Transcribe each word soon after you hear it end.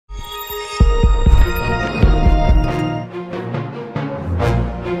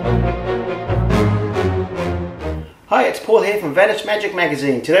Hi, it's Paul here from Vanish Magic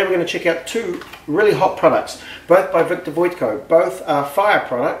Magazine. Today we're going to check out two really hot products, both by Voitko. Both are fire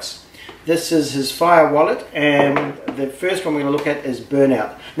products. This is his fire wallet, and the first one we're going to look at is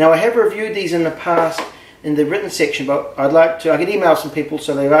BurnOUT. Now I have reviewed these in the past in the written section, but I get emails from people,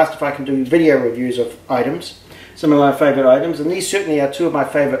 so they've asked if I can do video reviews of items, some of my favourite items, and these certainly are two of my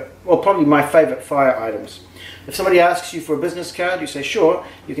favourite, well, probably my favourite fire items. If somebody asks you for a business card, you say sure,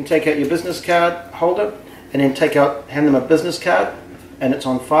 you can take out your business card holder and then hand them a business card, and it's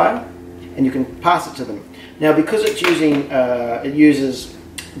on fire, and you can pass it to them. Now, because it's it uses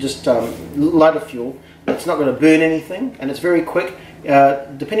just lighter fuel, it's not going to burn anything, and it's very quick.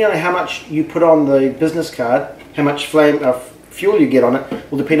 Depending on how much you put on the business card, how much fuel you get on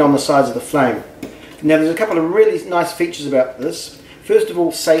it will depend on the size of the flame. Now, there's a couple of really nice features about this. First of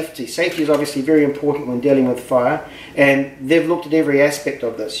all, safety. Safety is obviously very important when dealing with fire, and they've looked at every aspect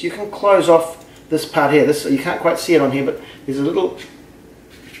of this. You can close off this part here. You can't quite see it on here, but there's a little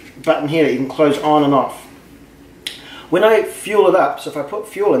button here that you can close on and off. When I fuel it up, so if I put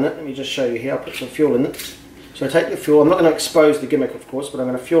fuel in it, let me just show you here, I'll put some fuel in it. So I take the fuel, I'm not going to expose the gimmick of course, but I'm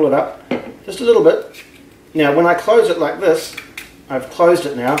going to fuel it up just a little bit. Now when I close it like this, I've closed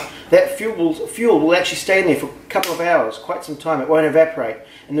it now, that fuel will actually stay in there for a couple of hours, quite some time, it won't evaporate.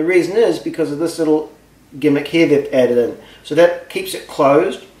 And the reason is because of this little gimmick here they've added in. So that keeps it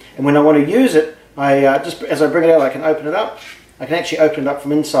closed, and when I want to use it, just as I bring it out, I can open it up. I can actually open it up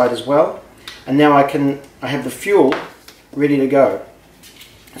from inside as well, and now I have the fuel ready to go.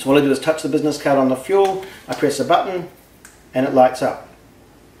 So all I do is touch the business card on the fuel, I press a button, and it lights up.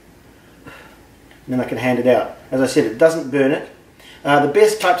 And then I can hand it out. As I said, it doesn't burn it. The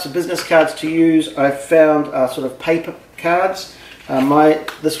best types of business cards to use I've found are sort of paper cards.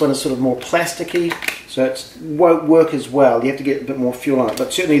 This one is sort of more plasticky, so it won't work as well. You have to get a bit more fuel on it.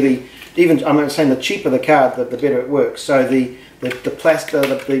 But certainly I'm not saying the cheaper the card, the better it works. So the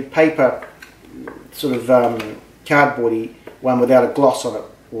paper sort of cardboardy one without a gloss on it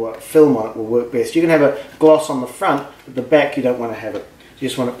or a film on it will work best. You can have a gloss on the front, but the back you don't want to have it. You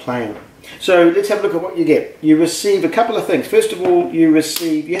just want it plain. So let's have a look at what you get. You receive a couple of things. First of all, you have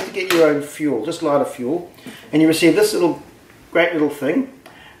to get your own fuel, just lighter fuel, and you receive this great little thing.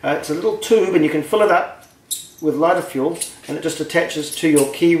 It's a little tube, and you can fill it up with lighter fuel, and it just attaches to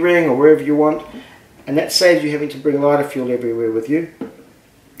your key ring or wherever you want, and that saves you having to bring lighter fuel everywhere with you.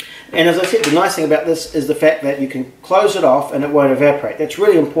 And as I said, the nice thing about this is the fact that you can close it off and it won't evaporate. That's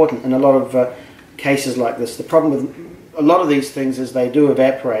really important in a lot of cases like this. The problem with a lot of these things is they do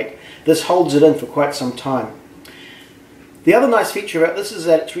evaporate. This holds it in for quite some time. The other nice feature about this is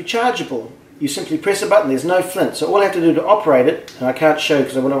that it's rechargeable. You simply press a button, there's no flint, so all I have to do to operate it, and I can't show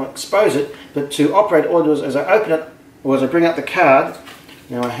because I want to expose it, but to operate, all I do is as I open it, or as I bring out the card,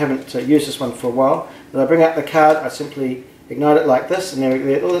 now I haven't used this one for a while, as I bring out the card, I simply ignite it like this, and there we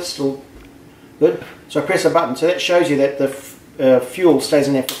go. Oh, that's still good. So I press a button, so that shows you that the fuel stays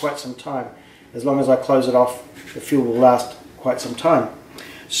in there for quite some time. As long as I close it off, the fuel will last quite some time.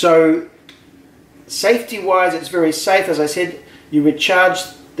 So safety-wise, it's very safe. As I said, you recharge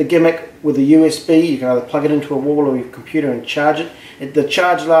the gimmick with a USB. You can either plug it into a wall or your computer and charge it. The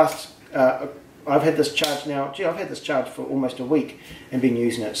charge lasts, I've had this charge now, I've had this charge for almost a week and been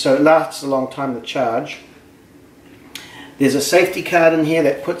using it. So it lasts a long time to charge. There's a safety card in here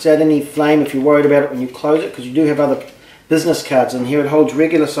that puts out any flame if you're worried about it when you close it, because you do have other business cards in here. It holds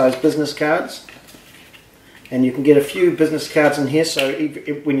regular sized business cards. And you can get a few business cards in here, so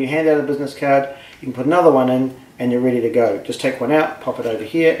when you hand out a business card, you can put another one in and you're ready to go. Just take one out, pop it over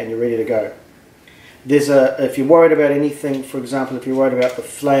here, and you're ready to go. If you're worried about anything, for example, if you're worried about the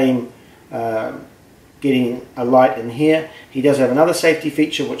flame getting a light in here, he does have another safety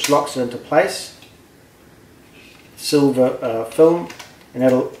feature which locks it into place. Silver film, and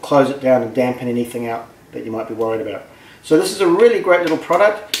that'll close it down and dampen anything out that you might be worried about. So this is a really great little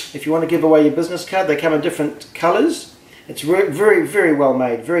product. If you want to give away your business card, they come in different colours. It's very, very well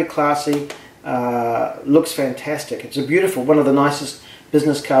made, very classy, looks fantastic. It's a beautiful, one of the nicest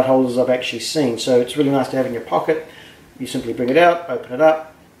business card holders I've actually seen. So it's really nice to have in your pocket. You simply bring it out, open it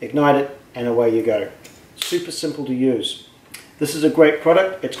up, ignite it, and away you go. Super simple to use. This is a great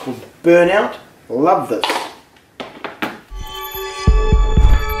product. It's called BurnOUT. Love this.